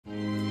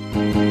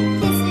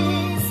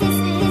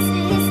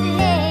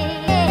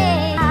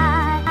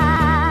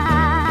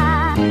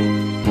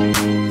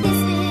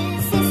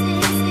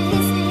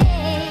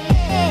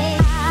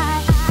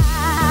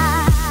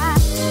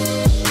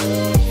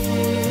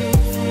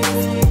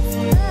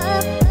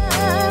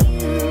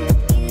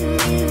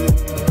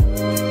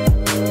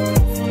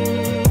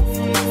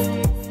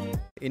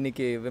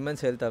இன்றைக்கி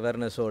women's health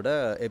அவேர்னஸோட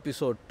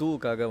episode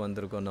 2க்காக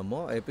வந்திருக்கோம்.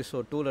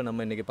 Episode 2ல்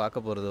நம்ம இன்றைக்கி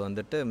பார்க்க போகிறது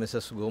வந்துட்டு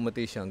மிஸ்ஸஸ்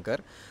கோமதி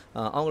சங்கர்.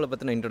 அவங்கள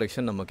பற்றின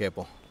இன்ட்ரடக்ஷன் நம்ம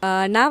கேட்போம்.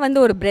 நான் வந்து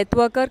ஒரு breadth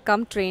worker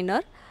come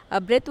trainer.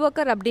 Breadth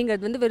worker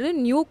அப்படிங்கிறது வந்து வெறும்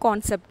நியூ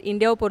கான்செப்ட்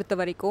இந்தியாவை பொறுத்த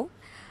வரைக்கும்.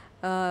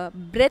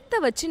 பிரெத்தை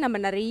வச்சு நம்ம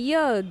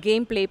நிறைய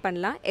கேம் ப்ளே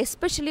பண்ணலாம்.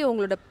 எஸ்பெஷலி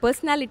உங்களோட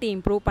பர்சனாலிட்டி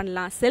இம்ப்ரூவ்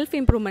பண்ணலாம், செல்ஃப்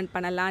இம்ப்ரூவ்மெண்ட்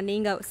பண்ணலாம்.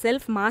 நீங்கள்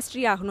செல்ஃப்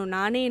மாஸ்டரி ஆகணும்,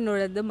 நானே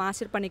என்னோடது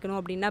மாஸ்டர் பண்ணிக்கணும்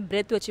அப்படின்னா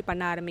பிரெத் வச்சு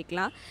பண்ண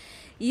ஆரம்பிக்கலாம்.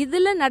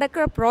 இதில்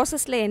நடக்கிற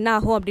ப்ராசஸில் என்ன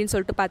ஆகும் அப்படின்னு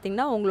சொல்லிட்டு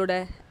பார்த்தீங்கன்னா, உங்களோட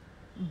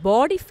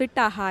பாடி ஃபிட்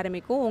ஆக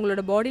ஆரம்பிக்கும்.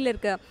 உங்களோட பாடியில்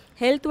இருக்க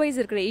ஹெல்த் வைஸ்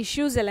இருக்கிற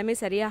இஷ்யூஸ் எல்லாமே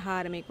சரியாக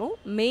ஆரம்பிக்கும்.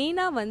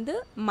 மெயினாக வந்து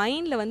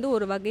மைண்டில் வந்து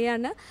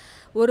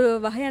ஒரு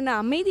வகையான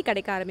அமைதி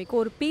கிடைக்க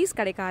ஆரம்பிக்கும், ஒரு பீஸ்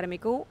கிடைக்க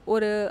ஆரம்பிக்கும்.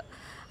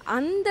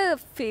 அந்த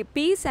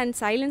பீஸ் அண்ட்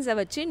சைலன்ஸை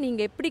வச்சு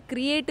நீங்கள் எப்படி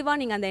க்ரியேட்டிவாக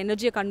நீங்கள் அந்த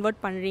எனர்ஜியை கன்வெர்ட்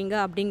பண்ணுறீங்க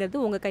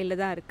அப்படிங்கிறது உங்கள்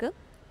கையில் தான்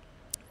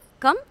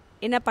இருக்குது.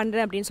 என்ன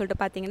பண்ணுறேன் அப்படின்னு சொல்லிட்டு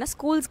பார்த்தீங்கன்னா,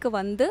 ஸ்கூல்ஸ்க்கு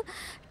வந்து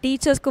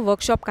டீச்சர்ஸ்க்கு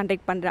ஒர்க் ஷாப்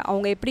கண்டக்ட் பண்ணுறேன்.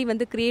 அவங்க எப்படி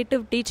வந்து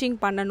க்ரியேட்டிவ் டீச்சிங்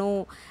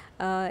பண்ணணும்,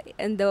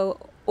 இந்த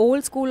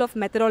ஓல்ட் ஸ்கூல் ஆஃப்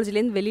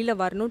மெத்தடாலஜிலேருந்து வெளியில்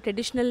வரணும்,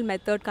 traditional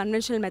method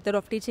conventional method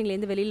of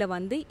டீச்சிங்லேருந்து வெளியில்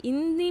வந்து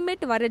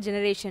இனிமேட் வர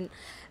ஜெனரேஷன்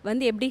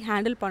வந்து எப்படி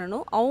ஹேண்டில்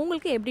பண்ணணும்,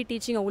 அவங்களுக்கு எப்படி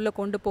டீச்சிங்கை உள்ளே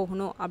கொண்டு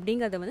போகணும்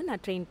அப்படிங்கிறத வந்து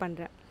நான் ட்ரெயின்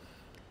பண்ணுறேன்.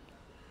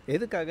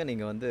 எதுக்காக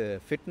நீங்கள் வந்து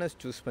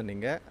ஃபிட்னஸ் சூஸ்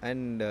பண்ணீங்க?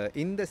 அண்ட்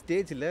இந்த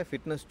ஸ்டேஜில்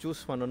ஃபிட்னஸ்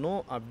சூஸ்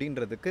பண்ணணும்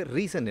அப்படின்றதுக்கு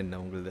ரீசன் என்ன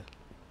உங்களுது?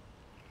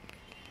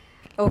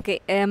 ஓகே,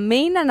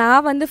 மெயினாக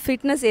நான் வந்து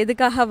ஃபிட்னஸ்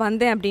எதுக்காக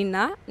வந்தேன்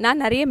அப்படின்னா,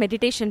 நான் நிறைய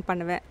மெடிடேஷன்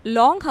பண்ணுவேன்.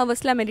 லாங்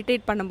ஹவர்ஸில்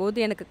மெடிடேட் பண்ணும்போது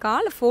எனக்கு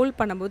காலை ஃபோல்ட்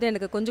பண்ணும்போது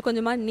எனக்கு கொஞ்சம்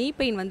கொஞ்சமாக நீ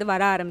பெயின் வந்து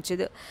வர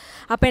ஆரம்பிச்சிது.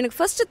 அப்போ எனக்கு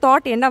ஃபஸ்ட்டு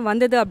தாட் என்ன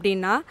வந்தது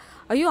அப்படின்னா,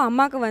 ஐயோ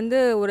அம்மாவுக்கு வந்து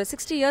ஒரு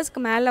 60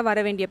 இயர்ஸ்க்கு மேலே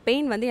வர வேண்டிய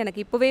பெயின் வந்து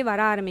எனக்கு இப்போவே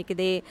வர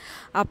ஆரம்பிக்குதே,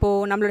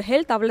 அப்போது நம்மளோட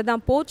ஹெல்த்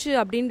அவ்வளோதான் போச்சு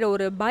அப்படின்ற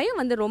ஒரு பயம்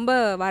வந்து ரொம்ப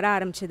வர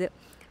ஆரம்பிச்சிது.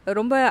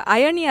 ரொம்ப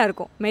அயர்னியாக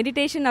இருக்கும்.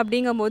 மெடிடேஷன்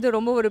அப்படிங்கும்போது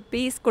ரொம்ப ஒரு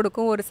பீஸ்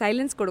கொடுக்கும், ஒரு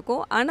சைலன்ஸ்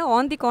கொடுக்கும். ஆனால்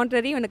ஆன் தி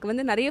கான்ட்ரரி எனக்கு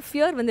வந்து நிறைய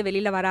ஃபியர் வந்து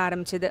வெளியில் வர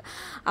ஆரம்பிச்சிது.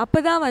 அப்போ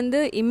தான் வந்து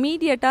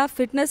இம்மீடியட்டாக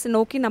ஃபிட்னஸ்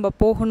நோக்கி நம்ம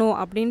போகணும்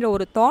அப்படின்ற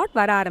ஒரு தாட்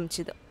வர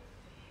ஆரம்பிச்சிது.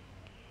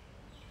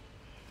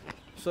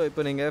 ஸோ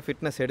இப்போ நீங்கள்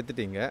ஃபிட்னஸ்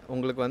எடுத்துட்டீங்க,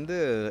 உங்களுக்கு வந்து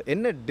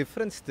என்ன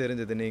டிஃப்ரென்ஸ்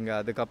தெரிஞ்சது? நீங்கள்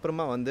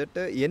அதுக்கப்புறமா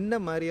வந்துட்டு என்ன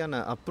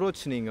மாதிரியான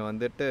அப்ரோச் நீங்கள்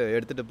வந்துட்டு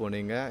எடுத்துகிட்டு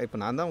போனீங்க? இப்போ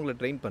நான் தான் உங்களை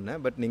ட்ரெயின்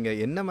பண்ணேன், பட் நீங்கள்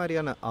என்ன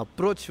மாதிரியான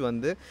அப்ரோச்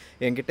வந்து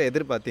என்கிட்ட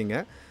எதிர்பார்த்தீங்க?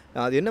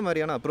 அது என்ன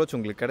மாதிரியான அப்ரோச்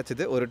உங்களுக்கு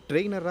கிடச்சிது? ஒரு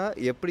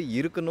ட்ரெயினராக எப்படி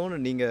இருக்கணும்னு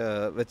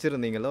நீங்கள்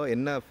வச்சுருந்தீங்களோ?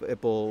 என்ன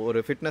இப்போது ஒரு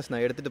ஃபிட்னஸ்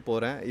நான் எடுத்துகிட்டு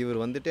போகிறேன்,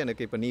 இவர் வந்துட்டு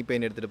எனக்கு இப்போ நீ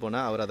பெயின் எடுத்துகிட்டு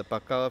போனால் அவர் அதை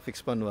பக்காவாக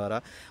ஃபிக்ஸ் பண்ணுவாரா?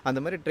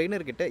 அந்த மாதிரி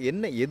ட்ரெயினர்கிட்ட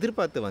என்ன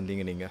எதிர்பார்த்து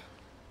வந்தீங்க? நீங்கள்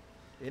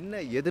என்ன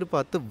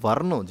எதிர்பார்த்து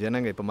வரணும்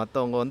ஜனங்க? இப்போ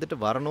மற்றவங்க வந்துட்டு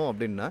வரணும்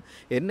அப்படின்னா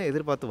என்ன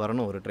எதிர்பார்த்து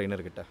வரணும் ஒரு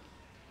ட்ரெயினர்கிட்ட?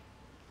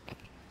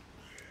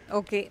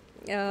 ஓகே,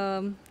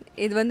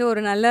 இது வந்து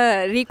ஒரு நல்ல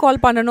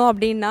ரீகால் பண்ணணும்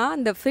அப்படின்னா,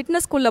 இந்த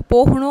ஃபிட்னஸ்குள்ளே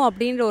போகணும்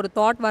அப்படின்ற ஒரு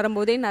தாட்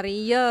வரும்போதே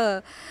நிறைய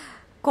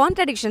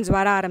கான்ட்ரடிக்ஷன்ஸ்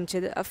வர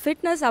ஆரம்பிச்சிது.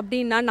 ஃபிட்னஸ்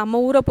அப்படின்னா நம்ம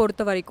ஊரை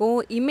பொறுத்த வரைக்கும்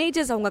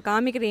இமேஜஸ், அவங்க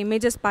காமிக்கிற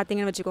இமேஜஸ்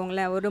பார்த்தீங்கன்னு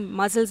வச்சுக்கோங்களேன், ஒரு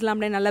மசில்ஸ்லாம்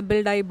அப்படியே நல்லா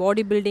பில்ட் ஆகி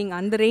பாடி பில்டிங்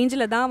அந்த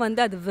ரேஞ்சில் தான்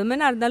வந்து அது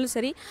விமனாக இருந்தாலும்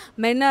சரி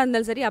மென்னாக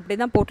இருந்தாலும் சரி அப்படி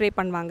தான் போர்ட்ரே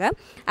பண்ணுவாங்க.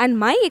 And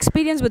my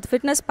experience with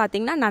fitness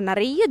பார்த்திங்கன்னா, நான்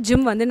நிறைய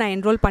ஜிம் வந்து நான்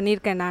என்ரோல்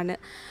பண்ணியிருக்கேன்.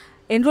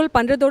 என்ரோல்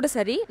பண்ணுறதோடு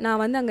சரி,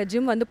 நான் வந்து அங்கே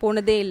ஜிம் வந்து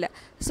போனதே இல்லை.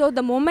 So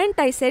the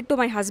moment I set to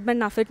my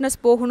husband நான் ஃபிட்னஸ்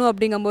போகணும்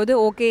அப்படிங்கும்போது,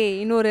 ஓகே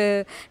இன்னொரு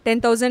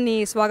 10,000 நீ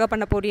ஸ்வாகா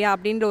பண்ண போறியா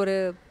அப்படின்ற ஒரு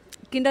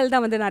கிண்டல்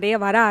தான் வந்து நிறைய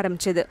வர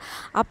ஆரம்பிச்சிது.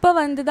 அப்போ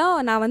வந்து தான்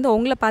நான் வந்து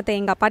உங்களை பார்த்தேன்,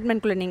 எங்கள்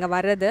அப்பார்ட்மெண்ட்குள்ளே நீங்கள்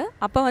வர்றது.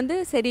 அப்போ வந்து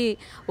சரி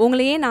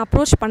உங்களையே நான்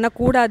அப்ரோச்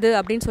பண்ணக்கூடாது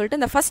அப்படின்னு சொல்லிட்டு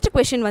இந்த ஃபஸ்ட்டு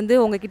கொஷின் வந்து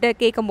உங்ககிட்ட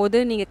கேட்கும்போது,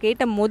 நீங்கள்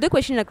கேட்ட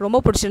கொஷின் எனக்கு ரொம்ப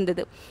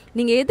பிடிச்சிருந்தது.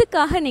 நீங்கள்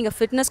எதுக்காக நீங்கள்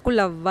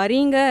ஃபிட்னஸ்குள்ளே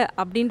வரீங்க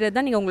அப்படின்றது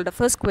தான் நீங்கள் உங்களோட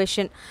ஃபர்ஸ்ட்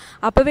கொஷின்.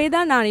 அப்போவே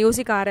தான் நான்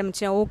யோசிக்க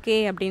ஆரம்பித்தேன், ஓகே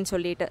அப்படின்னு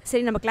சொல்லிட்டு.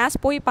 சரி நம்ம கிளாஸ்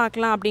போய்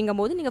பார்க்கலாம்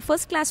அப்படிங்கும்போது, நீங்கள்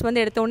ஃபர்ஸ்ட் கிளாஸ்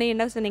வந்து எடுத்தோடனே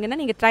என்ன சொன்னீங்கன்னா,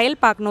 நீங்கள் ட்ரையல்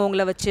பார்க்கணும்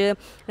உங்களை வச்சு,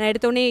 நான்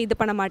எடுத்தோடனே இது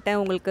பண்ண மாட்டேன்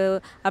உங்களுக்கு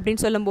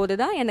அப்படின்னு சொல்லும்போது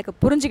தான் எனக்கு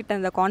புரிஞ்சுக்கிட்டேன்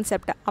அந்த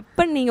கான்செப்டை.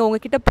 அப்போ நீங்கள்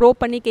உங்ககிட்ட ப்ரோ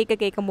பண்ணி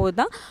கேட்கும்போது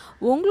தான்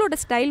உங்களோட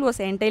ஸ்டைல் வாஸ்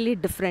என்டையர்லி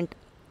டிஃப்ரெண்ட்.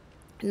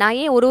 நான்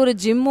ஏன் ஒரு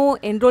ஜிம்மும்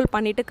என்ரோல்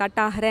பண்ணிவிட்டு கட்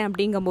ஆகிறேன்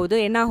அப்படிங்கும்போது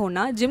என்ன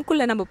ஆகும்னா,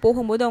 ஜிம்குள்ளே நம்ம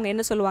போகும்போது அவங்க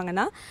என்ன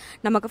சொல்லுவாங்கன்னா,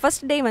 நமக்கு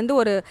ஃபஸ்ட் டே வந்து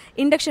ஒரு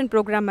இண்டக்ஷன்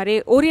ப்ரோக்ராம் மாதிரி,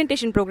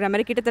 ஓரியன்டேஷன் ப்ரோக்ராம்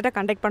மாதிரி கிட்டத்தட்ட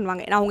கண்டக்ட்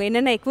பண்ணுவாங்க. அவங்க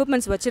என்னென்ன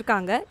எக்யூப்மெண்ட்ஸ்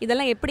வச்சுருக்காங்க,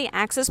 இதெல்லாம் எப்படி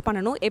ஆக்சஸ்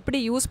பண்ணணும்,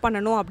 எப்படி யூஸ்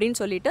பண்ணணும் அப்படின்னு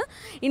சொல்லிட்டு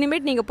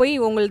இனிமேட் நீங்கள் போய்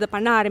உங்களது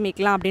பண்ண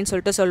ஆரம்பிக்கலாம் அப்படின்னு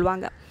சொல்லிட்டு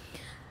சொல்லுவாங்க.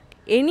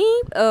 எனி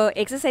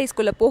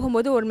எக்ஸசைஸ்குள்ளே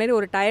போகும்போது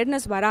ஒரு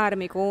டயர்ட்னஸ் வர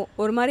ஆரம்பிக்கும்,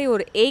 ஒரு மாதிரி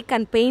ஒரு ஏக்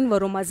அண்ட் பெயின்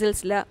வரும்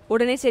மசில்ஸில்.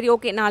 உடனே சரி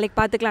ஓகே நாளைக்கு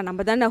பார்த்துக்கலாம்,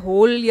 நம்ம தானே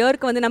ஹோல்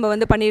இயர்க்கு வந்து நம்ம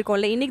வந்து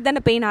பண்ணியிருக்கோம்ல, இன்றைக்கி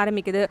தானே பெயின்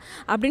ஆரம்பிக்குது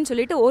அப்படின்னு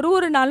சொல்லிட்டு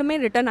ஒரு நாளுமே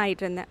ரிட்டர்ன்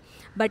ஆகிட்டு இருந்தேன்.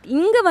 பட்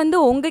இங்கே வந்து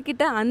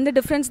உங்ககிட்ட அந்த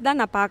டிஃப்ரென்ஸ் தான்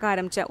நான் பார்க்க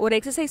ஆரம்பித்தேன். ஒரு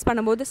எக்ஸசைஸ்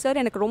பண்ணும்போது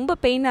சார் எனக்கு ரொம்ப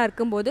பெயினாக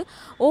இருக்கும்போது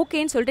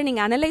ஓகேன்னு சொல்லிட்டு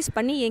நீங்கள் அனலைஸ்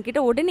பண்ணி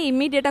என்கிட்ட உடனே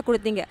இம்மீடியட்டாக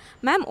கொடுத்தீங்க.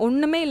 மேம்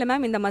ஒன்றுமே இல்லை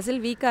மேம், இந்த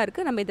மசில் வீக்காக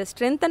இருக்குது, நம்ம இதை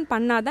ஸ்ட்ரென்தன்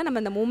பண்ணால் தான்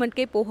நம்ம இந்த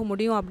மூமெண்ட்கே போக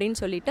முடியும் அப்படின்னு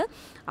சொல்லிட்டு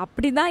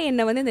அப்படி தான்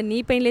என்னை வந்து இந்த நீ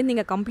பெயின்லேருந்து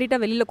நீங்கள்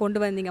கம்ப்ளீட்டாக வெளியில் கொண்டு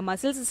வந்தீங்க,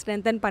 மசில்ஸ்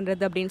ஸ்ட்ரென்தன்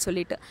பண்ணுறது அப்படின்னு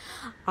சொல்லிட்டு.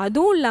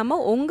 அதுவும்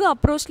இல்லாமல் உங்கள்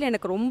அப்ரோச்சில்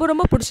எனக்கு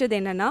ரொம்ப பிடிச்சது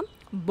என்னென்னா,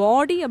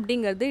 பாடி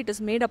அப்படிங்கிறது it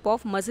is made up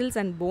of muscles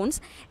and bones.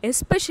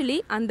 Especially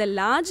அந்த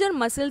லார்ஜர்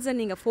மசில்ஸை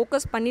நீங்கள்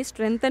ஃபோக்கஸ் பண்ணி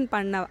ஸ்ட்ரென்தன்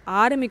பண்ண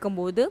ஆரம்பிக்கும்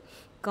போது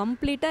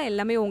கம்ப்ளீட்டாக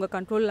எல்லாமே உங்கள்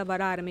கண்ட்ரோலில்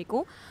வர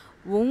ஆரம்பிக்கும்.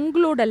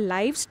 உங்களோட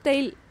லைஃப்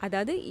ஸ்டைல்,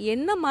 அதாவது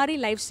என்ன மாதிரி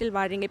லைஃப் ஸ்டைல்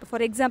வாழ்றீங்க. இப்போ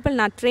ஃபார் எக்ஸாம்பிள்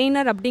நான்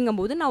ட்ரெயினர்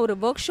அப்படிங்கும்போது நான் ஒரு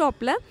ஒர்க்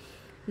ஷாப்பில்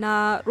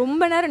நான்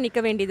ரொம்ப நேரம் நிற்க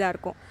வேண்டியதாக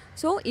இருக்கும்.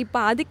 ஸோ இப்போ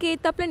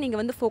அதுக்கேற்றப்பில் நீங்கள்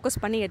வந்து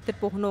ஃபோக்கஸ் பண்ணி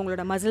எடுத்துகிட்டு போகணும்,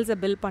 உங்களோட மசில்ஸை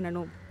பில்ட்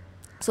பண்ணணும்.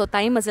 ஸோ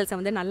தை மசில்ஸை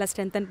வந்து நல்லா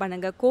ஸ்ட்ரென்தன்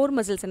பண்ணுங்கள், கோர்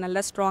மசில்ஸை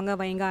நல்லா ஸ்ட்ராங்காக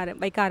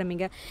வைக்க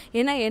ஆரம்பிங்க.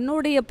 ஏன்னா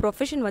என்னுடைய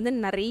ப்ரொஃபஷன் வந்து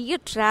நிறைய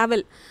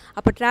ட்ராவல்.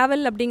 அப்போ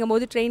ட்ராவல்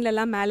அப்படிங்கும்போது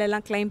ட்ரெயின்லலாம்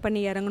மேலெல்லாம் கிளைம்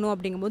பண்ணி இறங்கணும்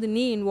அப்படிங்கும்போது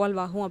நீ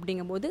இன்வால்வ் ஆகும்.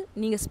 அப்படிங்கும்போது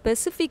நீங்கள்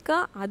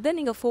ஸ்பெசிஃபிக்காக அதை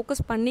நீங்கள்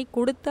ஃபோக்கஸ் பண்ணி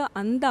கொடுத்த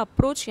அந்த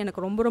அப்ரோச்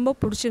எனக்கு ரொம்ப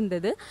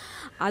பிடிச்சிருந்தது.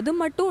 அது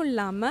மட்டும்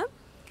இல்லாமல்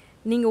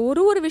நீங்கள்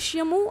ஒரு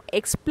விஷயமும்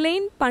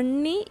எக்ஸ்பிளைன்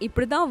பண்ணி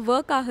இப்படி தான்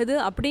ஒர்க் ஆகுது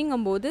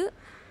அப்படிங்கும்போது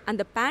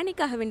அந்த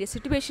பேனிக் ஆக வேண்டிய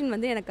சிச்சுவேஷன்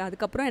வந்து எனக்கு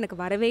அதுக்கப்புறம் எனக்கு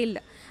வரவே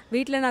இல்லை.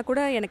 வீட்டில் நான்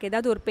கூட எனக்கு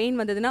ஏதாவது ஒரு பெயின்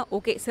வந்ததுன்னா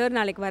ஓகே சார்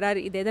நாளைக்கு வராரு,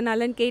 இது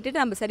எதனாலன்னு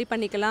கேட்டுட்டு நம்ம சரி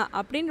பண்ணிக்கலாம்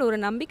அப்படின்ற ஒரு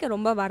நம்பிக்கை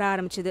ரொம்ப வர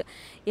ஆரம்பிச்சிது.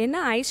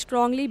 ஏன்னா ஐ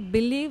ஸ்ட்ராங்லி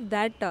பிலீவ்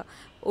தட்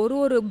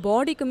ஒரு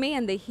பாடிக்குமே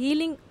அந்த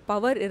ஹீலிங்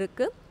பவர்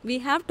இருக்குது. we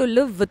have to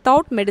live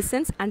without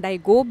medicines and I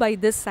go by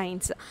this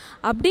science.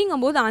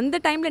 அப்படிங்கும்போது அந்த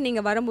டைமில்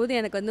நீங்கள் வரும்போது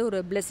எனக்கு வந்து ஒரு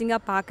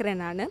பிளெஸ்ஸிங்காக பார்க்குறேன்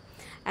நான்.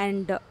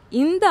 அண்ட்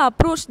இந்த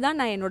அப்ரோச் தான்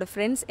நான் என்னோடய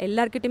ஃப்ரெண்ட்ஸ்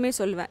எல்லாருக்கிட்டையுமே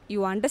சொல்லுவேன்.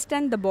 யூ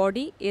அண்டர்ஸ்டாண்ட் த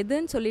பாடி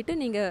எதுன்னு சொல்லிவிட்டு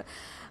நீங்கள்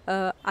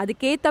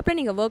அதுக்கேற்றப்ப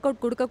நீங்கள் ஒர்க்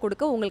அவுட்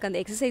கொடுக்க உங்களுக்கு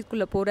அந்த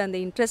எக்ஸசைஸ்க்குள்ளே போகிற அந்த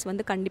இன்ட்ரெஸ்ட்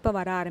வந்து கண்டிப்பாக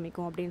வர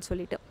ஆரம்பிக்கும் அப்படின்னு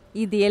சொல்லிட்டு.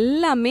 இது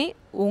எல்லாமே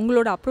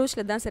உங்களோட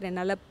அப்ரோச்சில் தான் சார்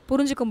என்னால்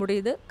புரிஞ்சுக்க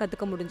முடியுது,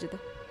 கற்றுக்க முடிஞ்சுது.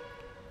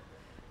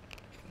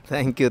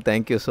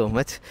 Thank you so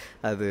much.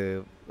 அது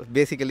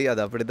பேசிக்கலி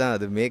அது அப்படி தான்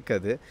அது மேக்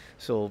அது.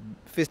 ஸோ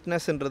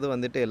ஃபிட்னஸ்ன்றது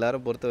வந்துட்டு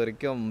எல்லாரும் பொறுத்த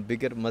வரைக்கும்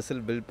பிகர் மசில்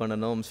பில்ட்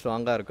பண்ணணும்,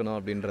 ஸ்ட்ராங்காக இருக்கணும்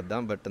அப்படின்றது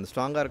தான். பட் அந்த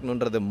ஸ்ட்ராங்காக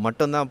இருக்கணுன்றது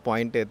மட்டும்தான்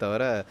பாயிண்ட்டே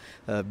தவிர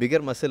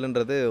பிகர்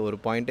மசில்ன்றது ஒரு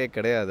பாயிண்ட்டே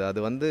கிடையாது.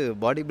 அது வந்து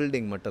பாடி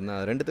பில்டிங்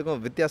மட்டும்தான்.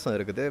 ரெண்டுத்துக்கும் வித்தியாசம்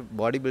இருக்குது,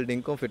 பாடி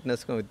பில்டிங்க்கும்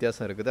ஃபிட்னஸ்க்கும்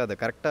வித்தியாசம் இருக்குது. அதை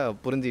கரெக்டாக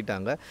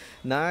புரிஞ்சிட்டாங்க.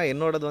 நான்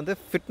என்னோடது வந்து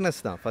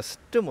ஃபிட்னஸ் தான்.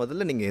 ஃபஸ்ட்டு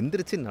முதல்ல நீங்கள்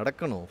எந்திரிச்சு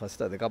நடக்கணும்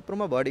ஃபஸ்ட்டு,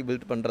 அதுக்கப்புறமா பாடி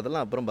பில்ட்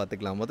பண்ணுறதெல்லாம் அப்புறம்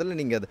பார்த்துக்கலாம். முதல்ல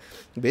நீங்கள் அது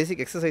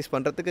பேசிக் எக்ஸசைஸ்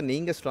பண்ணுறதுக்கு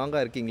நீங்கள்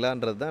ஸ்ட்ராங்காக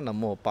இருக்கீங்களான்றது தான்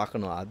நம்ம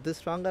பார்க்கணும். அது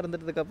ஸ்ட்ராங்காக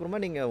இருந்ததுக்கப்புறமா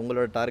நீங்கள்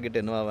உங்களோட டார்கெட்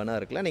என்னவா வேணா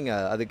இருக்கலாம்,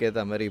 நீங்கள்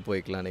அதுக்கேற்ற மாதிரி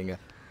போய்க்கலாம் நீங்கள்.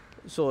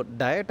 ஸோ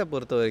டயட்டை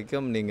பொறுத்த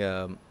வரைக்கும்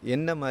நீங்கள்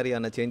என்ன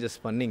மாதிரியான சேஞ்சஸ்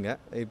பண்ணீங்க?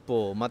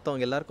 இப்போது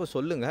மற்றவங்க எல்லாருக்கும்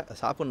சொல்லுங்கள்,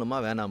 சாப்பிட்ணுமா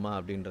வேணாமா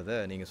அப்படின்றத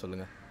நீங்கள்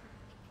சொல்லுங்கள்.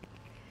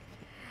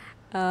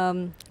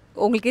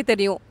 உங்களுக்கே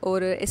தெரியும்,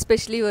 ஒரு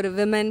எஸ்பெஷலி ஒரு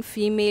விமன்,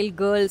 ஃபீமேல்,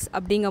 கேர்ள்ஸ்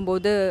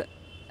அப்படிங்கும்போது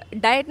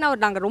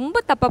டயட்னால் நாங்கள் ரொம்ப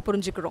தப்பாக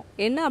புரிஞ்சுக்கிறோம்.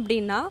 என்ன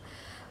அப்படின்னா,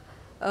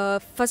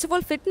 ஃபர்ஸ்ட் ஆஃப்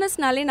ஆல்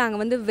ஃபிட்னஸ்னாலே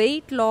நாங்கள் வந்து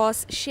வெயிட் லாஸ்,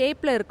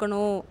 ஷேப்பில்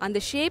இருக்கணும், அந்த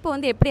ஷேப்பை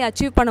வந்து எப்படி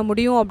அச்சீவ் பண்ண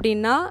முடியும்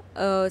அப்படின்னா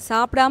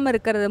சாப்பிடாமல்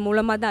இருக்கிறது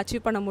மூலமாக தான்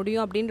அச்சீவ் பண்ண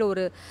முடியும் அப்படின்ற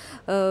ஒரு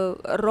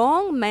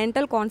ராங்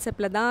மென்டல்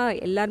கான்செப்டில் தான்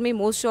எல்லாருமே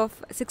most of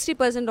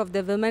 60% of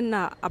the women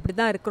அப்படி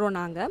தான் இருக்கிறோம்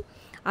நாங்கள்.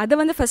 அதை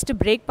வந்து ஃபஸ்ட்டு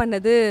பிரேக்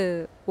பண்ணது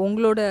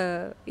உங்களோட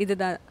இது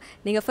தான்.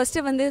 நீங்கள்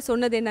ஃபஸ்ட்டு வந்து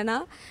சொன்னது என்னென்னா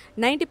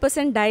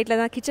 90% டயட்டில்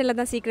தான், கிச்சனில்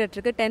தான் சீக்ரெட்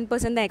இருக்குது,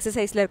 10% தான்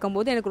எக்ஸசைஸில்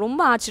இருக்கும்போது எனக்கு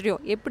ரொம்ப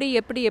ஆச்சரியம்.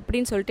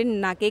 எப்படின்னு சொல்லிட்டு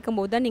நான்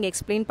கேட்கும்போது தான் நீங்கள்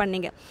எக்ஸ்பிளைன்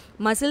பண்ணீங்க.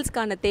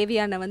 மசில்ஸ்க்கான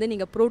தேவையான வந்து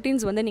நீங்கள்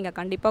ப்ரோட்டீன்ஸ் வந்து நீங்கள்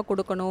கண்டிப்பாக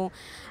கொடுக்கணும்.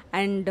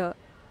 அண்டு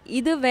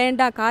இது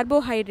வேண்டாம்,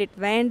 கார்போஹைட்ரேட்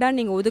வேண்டாம்,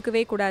 நீங்கள்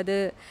ஒதுக்கவே கூடாது,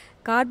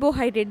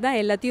 கார்போஹைட்ரேட் தான்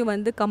எல்லாத்தையும்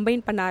வந்து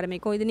கம்பைன் பண்ண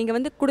ஆரம்பிக்கும். இது நீங்கள்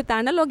வந்து கொடுத்த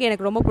அனலாக்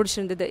எனக்கு ரொம்ப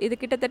பிடிச்சிருந்தது. இது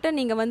கிட்டத்தட்ட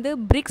நீங்கள் வந்து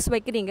பிரிக்ஸ்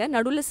வைக்கிறீங்க,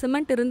 நடுவில்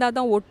சிமெண்ட் இருந்தால்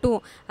தான் ஒட்டும்,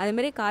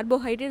 அதுமாரி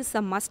கார்போஹைட்ரேட் இஸ்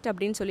அ மஸ்ட்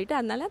அப்படின்னு சொல்லிட்டு.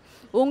 அதனால்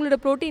உங்களோட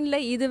ப்ரோட்டீனில்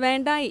இது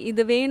வேண்டாம்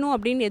இது வேணும்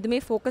அப்படின்னு எதுவுமே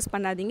ஃபோக்கஸ்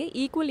பண்ணாதீங்க,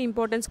 ஈக்குவல்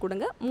இம்பார்ட்டன்ஸ்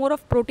கொடுங்க, மோர்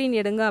ஆஃப் ப்ரோட்டீன்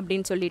எடுங்க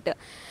அப்படின்னு சொல்லிட்டு.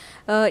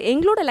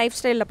 எங்களோட லைஃப்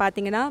ஸ்டைலில்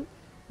பார்த்தீங்கன்னா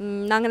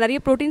நாங்கள் நிறைய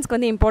ப்ரோட்டீன்ஸ்க்கு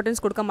வந்து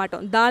இம்பார்ட்டன்ஸ் கொடுக்க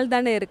மாட்டோம். தால்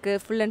தானே இருக்குது,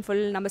 ஃபுல் அண்ட்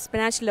ஃபுல் நம்ம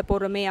ஸ்பினாச்சில்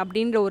போடுறோமே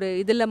அப்படின்ற ஒரு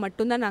இதில்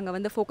மட்டும்தான் நாங்கள்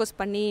வந்து ஃபோக்கஸ்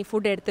பண்ணி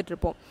ஃபுட் எடுத்துகிட்டு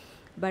இருப்போம்.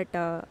 But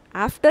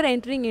after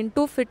entering in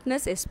to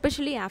fitness,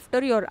 especially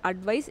after your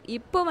advice,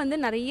 இப்போ வந்து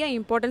நிறைய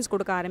இம்பார்ட்டன்ஸ்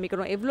கொடுக்க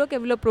ஆரம்பிக்கிறோம்.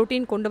 எவ்வளோ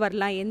ப்ரோட்டீன் கொண்டு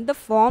வரலாம், எந்த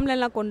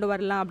ஃபார்ம்லலாம் கொண்டு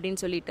வரலாம்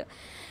அப்படின்னு சொல்லிட்டு.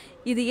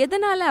 இது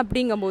எதனால்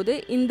அப்படிங்கும்போது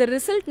இந்த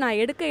ரிசல்ட் நான்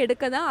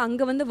எடுக்க தான்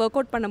அங்கே வந்து ஒர்க்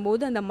அவுட்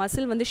பண்ணும்போது அந்த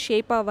மசில் வந்து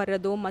ஷேப்பாக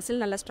வர்றதும், மசில்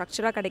நல்லா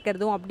ஸ்ட்ரக்சராக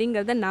கிடைக்கிறதும்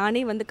அப்படிங்கிறத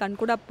நானே வந்து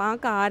கண்கூட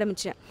பார்க்க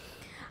ஆரம்பித்தேன்.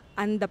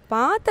 அந்த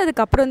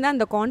பார்த்ததுக்கப்புறம் தான்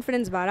அந்த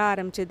கான்ஃபிடென்ஸ் வர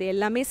ஆரம்பிச்சது.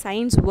 எல்லாமே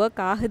சயின்ஸ் ஒர்க்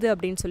ஆகுது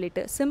அப்படின்னு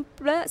சொல்லிட்டு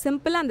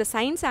சிம்பிளாக அந்த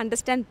சயின்ஸை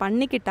அண்டர்ஸ்டாண்ட்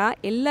பண்ணிக்கிட்டா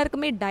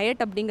எல்லாருக்குமே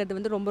டயட் அப்படிங்கிறது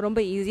வந்து ரொம்ப ரொம்ப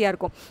ஈஸியாக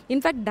இருக்கும்.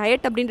 இன்ஃபேக்ட்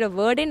டயட் அப்படின்ற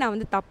வேர்டே நான்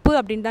வந்து தப்பு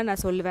அப்படின்னு தான்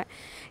நான் சொல்லுவேன்.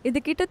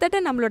 இது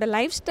கிட்டத்தட்ட நம்மளோட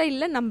லைஃப்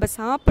ஸ்டைலில் நம்ம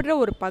சாப்பிட்ற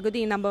ஒரு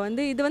பகுதி. நம்ம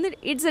வந்து இது வந்து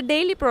இட்ஸ் அ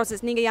டெய்லி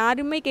ப்ராசஸ். நீங்கள்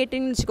யாருமே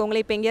கேட்டீங்கன்னு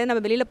வச்சுக்கோங்களேன், இப்போ எங்கேயாவது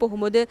நம்ம வெளியில்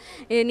போகும்போது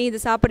நீ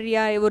இது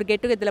சாப்பிட்றியா, ஒரு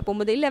கெட் டுகெதரில்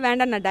போகும்போது, இல்லை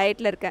வேண்டாம் நான்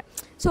டயட்டில் இருக்கேன்,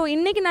 ஸோ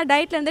இன்றைக்கி நான்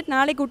டயட்டில் இருந்துட்டு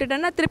நாளைக்கு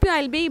விட்டுட்டேன்னா திருப்பி I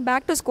will be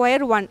back to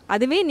square one.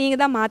 அதுவே நீங்கள்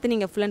தான்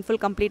மாற்றுனீங்க ஃபுல் அண்ட்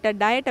ஃபுல் கம்ப்ளீட்டாக.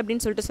 டயட்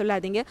அப்படின்னு சொல்லிட்டு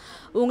சொல்லாதீங்க,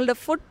 உங்களோட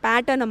ஃபுட்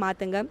பேட்டர்னை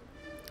மாற்றுங்க,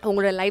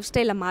 உங்களோட லைஃப்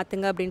ஸ்டைலை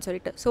மாற்றுங்க அப்படின்னு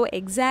சொல்லிட்டு. ஸோ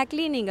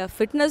எக்ஸாக்ட்லி நீங்கள்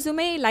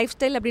ஃபிட்னஸுமே லைஃப்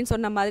ஸ்டைல் அப்படின்னு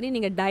சொன்ன மாதிரி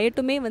நீங்கள்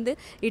டயட்டுமே வந்து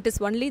it is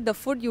only the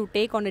food you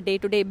take on a day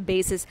to day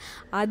basis.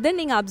 அதை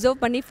நீங்கள் அப்சர்வ்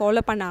பண்ணி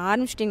ஃபாலோ பண்ண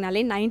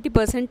ஆரம்பிச்சிட்டிங்கனாலே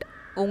 90%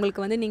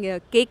 உங்களுக்கு வந்து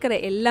நீங்கள் கேட்குற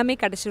எல்லாமே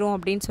கிடச்சிரும்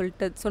அப்படின்னு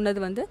சொல்லிட்டு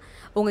சொன்னது வந்து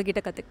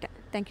உங்ககிட்ட கற்றுக்கிட்டேன்.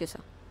 Thank you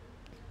sir.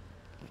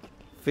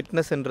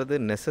 ஃபிட்னஸ்ன்றது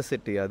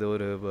நெசசிட்டி. அது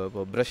ஒரு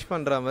ப்ரஷ்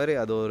பண்ணுற மாதிரி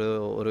அது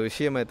ஒரு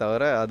விஷயமே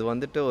தவிர அது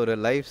வந்துட்டு ஒரு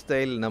லைஃப்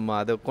ஸ்டைல் நம்ம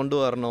அதை கொண்டு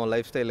வரணும்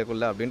லைஃப்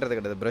ஸ்டைலுக்குள்ளே அப்படின்றது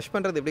கிடையாது. ப்ரஷ்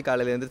பண்ணுறது எப்படி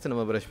காலையில் எழுந்திரிச்சு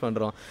நம்ம ப்ரஷ்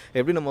பண்ணுறோம்,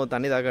 எப்படி நம்ம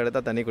தண்ணி தாக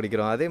எடுத்தால் தண்ணி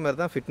குடிக்கிறோம், அதே மாதிரி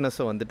தான்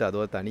ஃபிட்னஸும் வந்துட்டு அது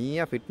ஒரு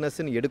தனியாக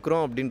ஃபிட்னஸ்ன்னு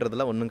எடுக்கிறோம்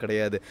அப்படின்றதுலாம் ஒன்றும்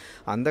கிடையாது.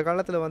 அந்த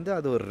காலத்தில் வந்து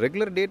அது ஒரு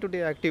ரெகுலர் டே டு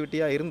டே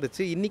ஆக்டிவிட்டியாக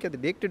இருந்துச்சு. இன்றைக்கி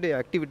அது டே டு டே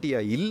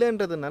ஆக்டிவிட்டியாக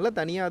இல்லைன்றதுனால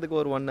தனியாக அதுக்கு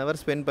ஒரு 1 hour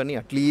ஸ்பெண்ட் பண்ணி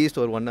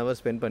அட்லீஸ்ட் ஒரு 1 hour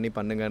ஸ்பெண்ட் பண்ணி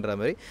பண்ணுங்கன்ற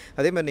மாதிரி.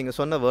 அதே மாதிரி நீங்கள்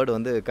சொன்ன வேர்டு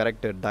வந்து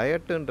கரெக்டு.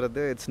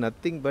 டயட்டுன்றது இட்ஸ்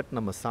நத்திங் பட்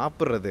நம்ம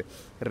சாப்பிட்றது,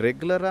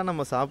 ரெகுலராக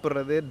நம்ம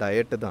சாப்பிட்றதே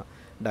டயட்டு தான்.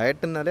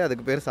 டயட்டுனாலே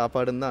அதுக்கு பேர்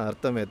சாப்பாடுன்னு தான்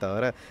அர்த்தமே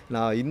தவிர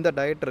நான் இந்த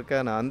டயட்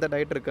இருக்கேன் நான் அந்த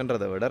டயட்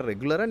இருக்கேன்றதை விட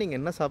ரெகுலராக நீங்கள்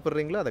என்ன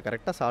சாப்பிட்றீங்களோ அதை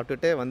கரெக்டாக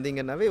சாப்பிட்டுட்டே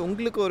வந்தீங்கன்னாவே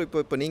உங்களுக்கு ஒரு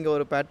இப்போ நீங்கள்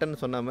ஒரு பேட்டர்ன்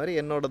சொன்ன மாதிரி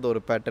என்னோடது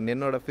ஒரு பேட்டர்ன்,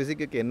 என்னோடய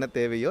ஃபிசிக்கு என்ன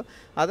தேவையோ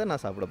அதை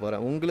நான் சாப்பிட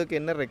போகிறேன். உங்களுக்கு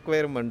என்ன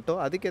ரெக்குவயர்மெண்ட்டோ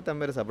அதுக்கேற்ற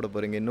மாதிரி சாப்பிட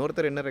போகிறீங்க,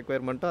 இன்னொருத்தர் என்ன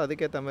ரெக்குவயர்மெண்ட்டோ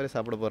அதுக்கேற்ற மாதிரி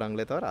சாப்பிட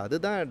போகிறாங்களே தவிர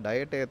அதுதான்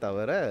டயட்டே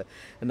தவிர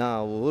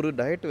நான் ஒரு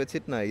டயட்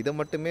வச்சுட்டு நான் இதை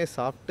மட்டுமே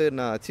சாப்பிட்டு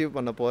நான் அச்சீவ்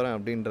பண்ண போகிறேன்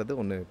அப்படின்றது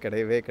ஒன்று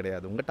கிடையவே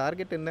கிடையாது. உங்கள்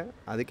டார்கெட் என்ன,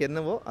 அதுக்கு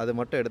என்னவோ அது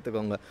மட்டும்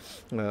எடுத்துக்கோங்க.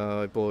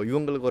 இப்போது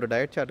இவங்களுக்கு ஒரு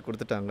டயட் சார்ட்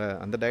கொடுத்துட்டாங்க,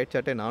 அந்த டயட்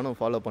சார்ட்டை நானும்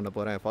ஃபாலோ பண்ண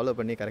போகிறேன், ஃபாலோ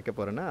பண்ணி கரைக்க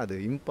போகிறேன்னா அது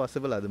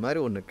இம்பாசிபிள். அது மாதிரி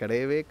ஒன்று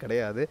கிடையவே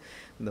கிடையாது.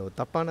 இந்த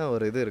தப்பான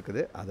ஒரு இது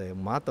இருக்குது, அதை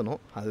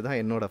மாற்றணும். அதுதான்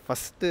என்னோடய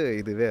ஃபஸ்ட்டு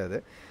இதுவே. அது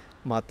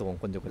மாற்றுவோம்.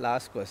 கொஞ்சம்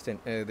லாஸ்ட்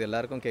கொஸ்டின், இது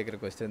எல்லாருக்கும் கேட்குற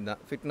கொஸ்டின்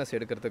தான். ஃபிட்னஸ்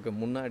எடுக்கிறதுக்கு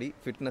முன்னாடி,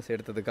 ஃபிட்னஸ்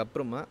எடுத்ததுக்கு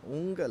அப்புறமா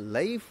உங்கள்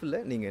லைஃப்பில்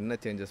நீங்கள் என்ன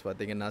சேஞ்சஸ்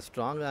பார்த்தீங்க? நான்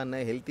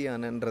ஸ்ட்ராங்கான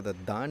ஹெல்த்தியானன்றதை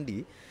தாண்டி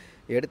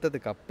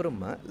எடுத்ததுக்கு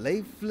அப்புறமா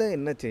லைஃப்பில்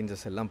என்ன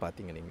சேஞ்சஸ் எல்லாம்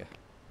பார்த்தீங்க நீங்கள்?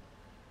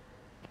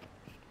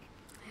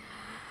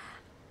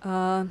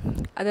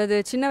 அதாவது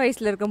சின்ன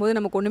வயசில் இருக்கும்போது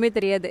நமக்கு ஒன்றுமே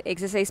தெரியாது,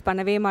 எக்ஸசைஸ்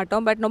பண்ணவே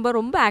மாட்டோம், பட்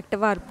ரொம்ப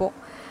ஆக்டிவாக இருப்போம்.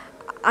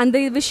 அந்த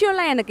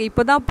விஷயம்லாம் எனக்கு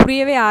இப்போ தான்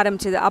புரியவே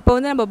ஆரம்பிச்சிது. அப்போ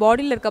வந்து நம்ம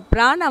பாடியில் இருக்க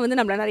பிராணா வந்து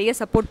நம்மளை நிறைய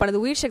சப்போர்ட்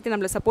பண்ணுது, உயிர் சக்தி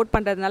நம்மளை சப்போர்ட்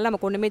பண்ணுறதுனால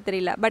நமக்கு ஒன்றுமே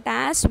தெரியல. பட்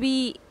ஆஸ் வி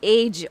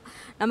ஏஜ்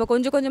நம்ம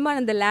கொஞ்சம்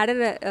கொஞ்சமாக அந்த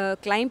லேடரை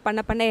கிளைம்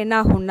பண்ண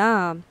என்ன ஆகும்னா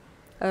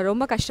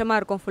ரொம்ப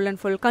கஷ்டமாக இருக்கும். ஃபுல்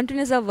அண்ட் ஃபுல்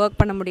கண்டினியூஸாக ஒர்க்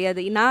பண்ண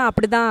முடியாது. நான்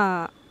அப்படி தான்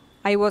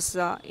I was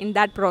in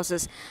that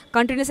process.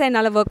 கண்டினியூஸாக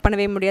என்னால் ஒர்க்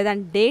பண்ணவே முடியாது.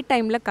 அண்ட் டே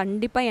டைமில்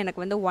கண்டிப்பாக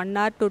எனக்கு வந்து 1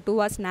 hour to 2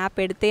 hours ஸ்னாப்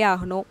எடுத்தே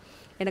ஆகணும்.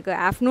 எனக்கு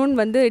ஆஃப்டர்நூன்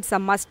வந்து இட்ஸ்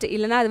அ மஸ்ட்.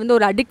 இல்லைனா அது வந்து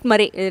ஒரு அடிக்ட்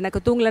மாதிரி,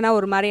 எனக்கு தூங்கலைன்னா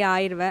ஒரு மாதிரி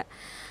ஆயிடுவேன்.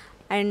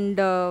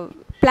 அண்ட்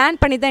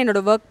பிளான் பண்ணி தான்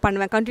என்னோடய ஒர்க்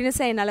பண்ணுவேன்.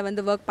 கண்டினியூஸாக என்னால்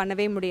வந்து ஒர்க்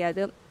பண்ணவே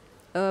முடியாது.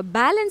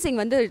 பேலன்சிங்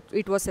வந்து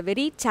it was a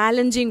very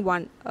challenging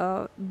one.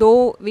 தோ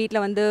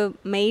வீட்டில் வந்து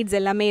மெய்ட்ஸ்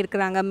எல்லாமே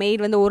இருக்கிறாங்க.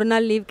 மெய்ட் வந்து ஒரு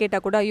நாள் லீவ்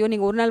கேட்டால் கூட ஐயோ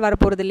நீங்கள் ஒரு நாள் வர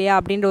போகிறது இல்லையா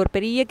அப்படின்ற ஒரு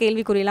பெரிய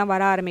கேள்விக்குறியெல்லாம்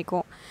வர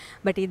ஆரம்பிக்கும்.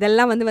 பட்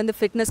இதெல்லாம் வந்து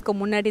ஃபிட்னஸ்க்கு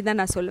முன்னாடி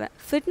தான் நான் சொல்லுவேன்.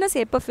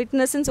 ஃபிட்னஸ் எப்போ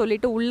ஃபிட்னஸ்ன்னு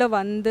சொல்லிட்டு உள்ளே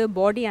வந்து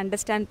பாடி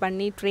அண்டர்ஸ்டாண்ட்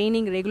பண்ணி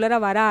ட்ரைனிங்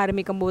ரெகுலராக வர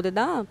ஆரம்பிக்கும் போது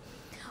தான்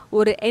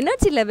ஒரு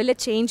எனர்ஜி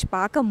லெவலில் சேஞ்ச்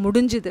பார்க்க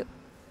முடிஞ்சுது.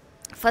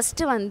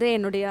 ஃபஸ்ட்டு வந்து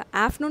என்னுடைய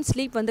ஆஃப்டர்நூன்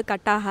ஸ்லீப் வந்து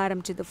கட் ஆக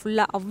ஆரம்பிச்சிது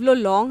ஃபுல்லாக. அவ்வளோ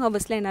லாங்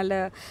ஹவர்ஸில் என்னால்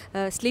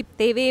ஸ்லீப்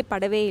தேவையே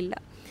படவே இல்லை.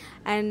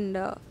 And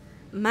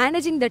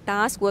managing the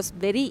task was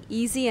very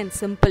easy and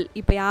simple.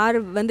 இப்போ யார்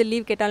வந்து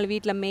லீவ் கேட்டாலும்,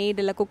 வீட்டில்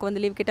மெய்டு இல்லை குக்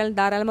வந்து லீவ் கேட்டாலும்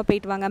தாராளமாக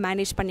போயிட்டு வாங்க,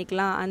 மேனேஜ்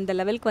பண்ணிக்கலாம், அந்த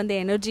லெவலுக்கு வந்து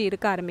எனர்ஜி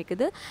இருக்க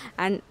ஆரம்பிக்குது.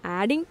 அண்ட்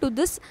ஆடிங் டு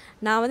திஸ்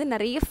நான் வந்து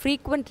நிறைய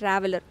ஃப்ரீக்வெண்ட்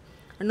ட்ராவலர்.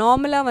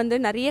 நார்மலாக வந்து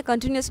நிறைய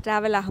கண்டினியூஸ்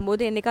ட்ராவல்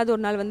ஆகும்போது என்றைக்காவது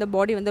ஒரு நாள் வந்து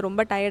பாடி வந்து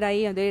ரொம்ப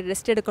டயர்டாகி வந்து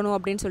ரெஸ்ட் எடுக்கணும்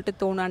அப்படின்னு சொல்லிட்டு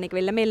தோணும்.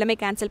 அன்றைக்கி எல்லாமே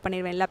கேன்சல்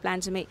பண்ணிடுவேன், எல்லா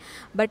பிளான்ஸுமே.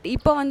 பட்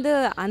இப்போ வந்து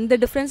அந்த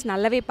டிஃப்ரென்ஸ்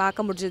நல்லாவே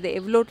பார்க்க முடிஞ்சுது.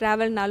 எவ்வளோ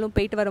ட்ராவல்னாலும்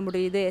போயிட்டு வர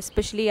முடியுது.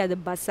 எஸ்பெஷலி அது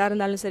பஸ்ஸாக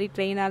இருந்தாலும் சரி,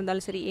 ட்ரெயினாக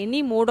இருந்தாலும் சரி,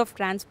 எனி மோட் ஆஃப்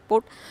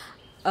டிரான்ஸ்போர்ட்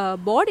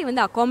பாடி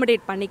வந்து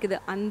அகாமடேட் பண்ணிக்குது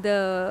அந்த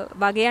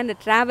வகையான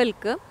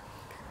ட்ராவலுக்கு.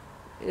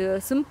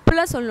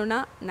 சிம்பிளாக சொல்லணுன்னா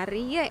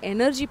நிறைய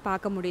எனர்ஜி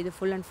பார்க்க முடியுது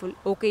ஃபுல் அண்ட் ஃபுல்.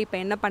 ஓகே இப்போ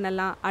என்ன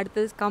பண்ணலாம்,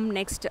 அடுத்தது கம்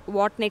நெக்ஸ்ட்,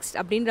 வாட் நெக்ஸ்ட்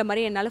அப்படின்ற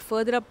மாதிரி என்னால்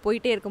ஃபர்தராக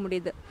போயிட்டே இருக்க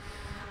முடியுது.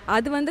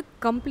 அது வந்து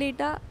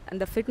கம்ப்ளீட்டாக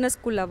அந்த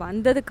ஃபிட்னஸ்குள்ளே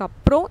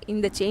வந்ததுக்கப்புறம்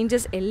இந்த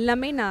சேஞ்சஸ்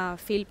எல்லாமே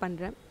நான் ஃபீல்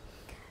பண்ணுறேன்.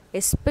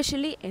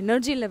 எஸ்பெஷலி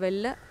எனர்ஜி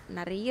லெவலில்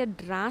நிறைய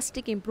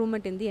டிராஸ்டிக்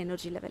இம்ப்ரூவ்மெண்ட் இன் தி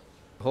எனர்ஜி லெவல்.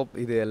 ஹோப்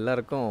இது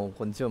எல்லாருக்கும்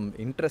கொஞ்சம்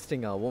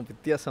இன்ட்ரெஸ்டிங்காகவும்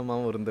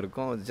வித்தியாசமாகவும்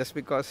இருந்திருக்கும். Just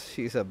because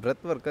she is a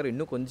breadth worker,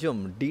 இன்னும் கொஞ்சம்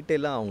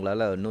டீட்டெயிலாக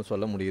அவங்களால இன்னும்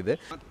சொல்ல முடியுது.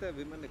 மற்ற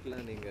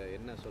விமனுக்குலாம் நீங்கள்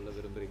என்ன சொல்ல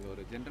விரும்புகிறீங்க?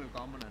 ஒரு ஜென்ரல்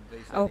காமன்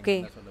அட்வைஸ் ஓகே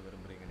சொல்ல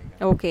விரும்புகிறீங்க நீங்கள்?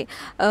 Okay.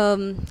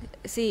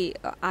 C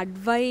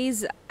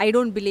advice I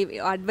don't believe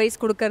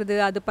advice கொடுக்கறது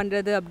அது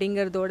பண்ணுறது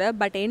அப்படிங்கிறதோட,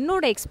 பட்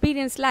என்னோட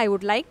எக்ஸ்பீரியன்ஸில் I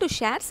would like to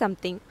share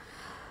something.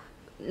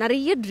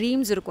 நிறைய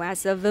ட்ரீம்ஸ் இருக்கும்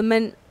ஆஸ் அ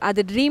விமன்.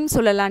 அது ட்ரீம்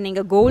சொல்லலாம்,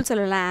 நீங்கள் கோல்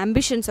சொல்லலாம்,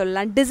 ஆம்பிஷன்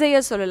சொல்லலாம்,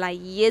 டிசையர் சொல்லலாம்,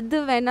 எது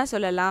வேணால்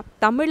சொல்லலாம்.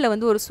 தமிழில்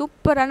வந்து ஒரு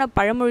சூப்பரான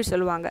பழமொழி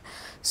சொல்லுவாங்க,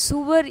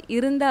 சுவர்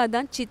இருந்தால்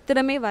தான்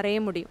சித்திரமே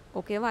வரைய முடியும்.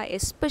 ஓகேவா?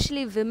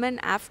 Especially women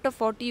after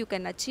 40 you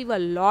can achieve a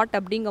lot.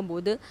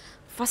 அப்படிங்கும்போது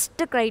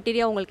ஃபஸ்ட்டு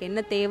க்ரைட்டீரியா உங்களுக்கு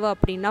என்ன தேவை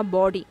அப்படின்னா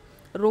பாடி.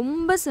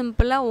 ரொம்ப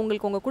சிம்பிளாக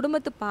உங்களுக்கு உங்கள்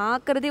குடும்பத்தை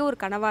பார்க்குறதே ஒரு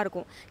கனவாக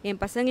இருக்கும். என்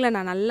பசங்களை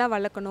நான் நல்லா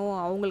வளர்க்கணும்,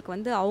 அவங்களுக்கு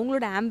வந்து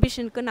அவங்களோட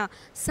ஆம்பிஷனுக்கு நான்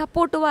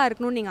சப்போர்ட்டிவாக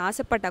இருக்கணும்னு நீங்கள்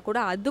ஆசைப்பட்டால்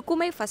கூட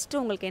அதுக்குமே ஃபஸ்ட்டு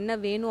உங்களுக்கு என்ன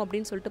வேணும்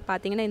அப்படின்னு சொல்லிட்டு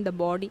பார்த்தீங்கன்னா இந்த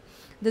பாடி.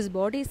 This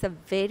body is a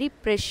very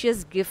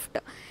precious gift.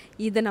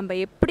 இதை நம்ம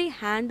எப்படி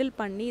ஹேண்டில்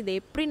பண்ணி, இதை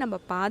எப்படி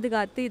நம்ம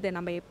பாதுகாத்து, இதை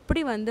நம்ம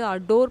எப்படி வந்து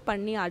அடோர்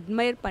பண்ணி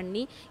அட்மையர்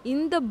பண்ணி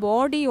இந்த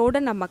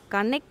பாடியோடு நம்ம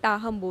கனெக்ட்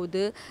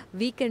ஆகும்போது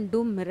we can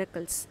do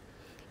miracles.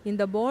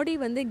 இந்த பாடி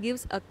வந்து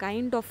gives a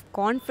kind of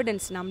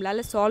confidence,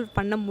 நம்மளால் சால்வ்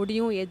பண்ண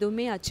முடியும்,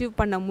 எதுவுமே அச்சீவ்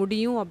பண்ண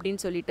முடியும்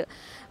அப்படின்னு சொல்லிட்டு.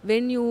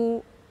 When you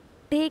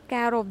take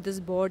care of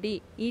this body,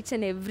 each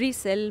and every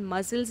sell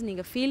muscles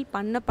நீங்கள் ஃபீல்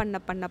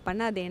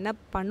பண்ண அது என்ன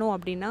பண்ணும்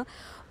அப்படின்னா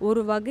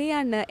ஒரு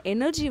வகையான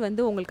எனர்ஜி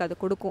வந்து உங்களுக்கு அது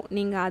கொடுக்கும்.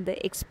 நீங்கள் அதை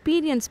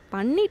எக்ஸ்பீரியன்ஸ்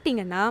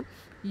பண்ணிட்டீங்கன்னா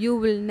you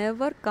will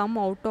never come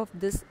out of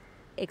this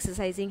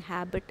exercising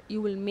habit. You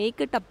will make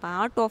it a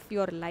part of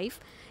your life.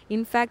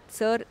 In fact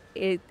sir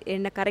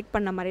என்ன கரெக்ட்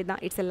பண்ண மாதிரி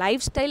தான், இட்ஸ் a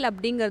lifestyle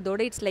அப்படிங்கிறதோட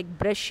it's like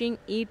brushing,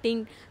 eating,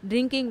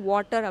 drinking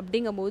water.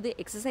 அப்படிங்கும்போது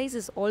exercise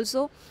is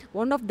also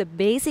one of the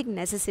basic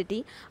necessity.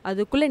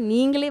 அதுக்குள்ளே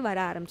நீங்களே வர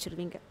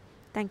ஆரம்பிச்சிருவீங்க.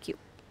 Thank you.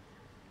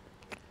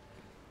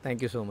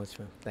 Thank you so much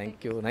ma'am.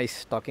 Thank you. Nice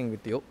talking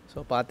with you.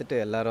 So பார்த்துட்டு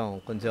எல்லாரும்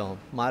கொஞ்சம்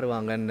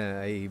மாறுவாங்கன்னு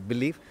ஐ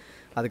பிலீவ்.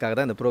 அதுக்காக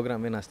தான் இந்த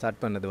ப்ரோக்ராமே நான்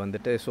ஸ்டார்ட் பண்ணது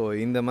வந்துட்டு. ஸோ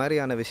இந்த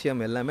மாதிரியான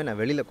விஷயம் எல்லாமே நான்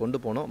வெளியில் கொண்டு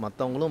போகணும்,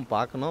 மற்றவங்களும்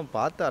பார்க்கணும்,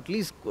 பார்த்து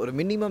அட்லீஸ்ட் ஒரு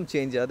மினிமம்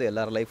சேஞ்சாவது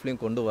எல்லார்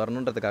லைஃப்லையும் கொண்டு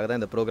வரணுன்றதுக்காக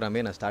தான் இந்த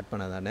ப்ரோக்ராமே நான் start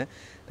பண்ணதானே.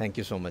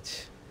 Thank you so much.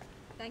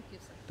 Thank you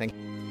sir.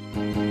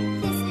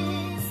 Thank you.